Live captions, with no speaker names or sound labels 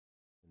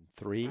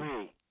3,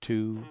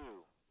 2,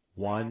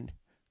 1,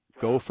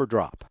 go for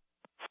drop.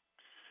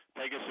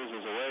 Pegasus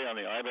is away on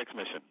the IBEX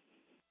mission.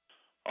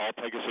 All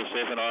Pegasus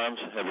safe and arms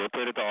have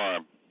rotated to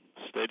arm.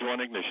 Stage 1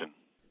 ignition.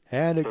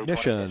 And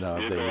ignition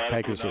of the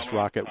Pegasus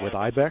rocket with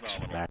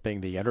IBEX,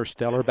 mapping the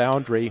interstellar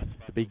boundary,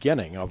 the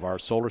beginning of our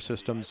solar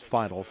system's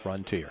final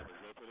frontier.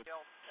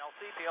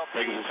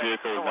 Pegasus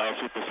vehicle is now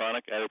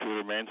supersonic. Attitude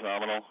remains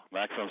nominal.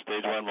 Maximum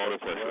stage 1 motor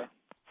pressure.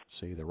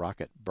 See the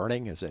rocket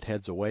burning as it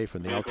heads away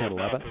from the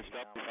L-1011. Pushed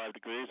up to 5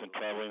 degrees and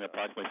traveling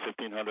approximately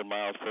 1,500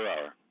 miles per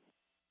hour.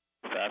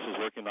 FAST is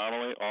working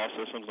nominally. All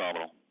systems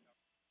nominal.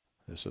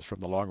 This is from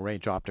the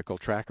long-range optical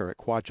tracker at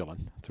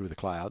Kwajalein through the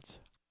clouds.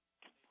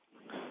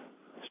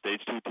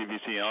 Stage 2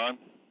 TVC on.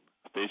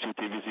 Stage 2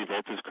 TVC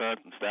voltage current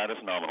and status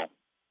nominal.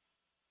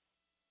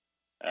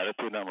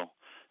 Attitude nominal.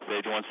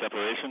 Stage 1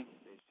 separation.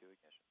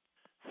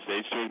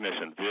 Stage 2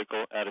 ignition.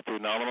 Vehicle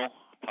attitude nominal.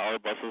 Power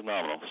buses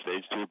nominal.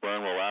 Stage 2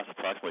 burn will last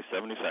approximately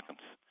 70 seconds.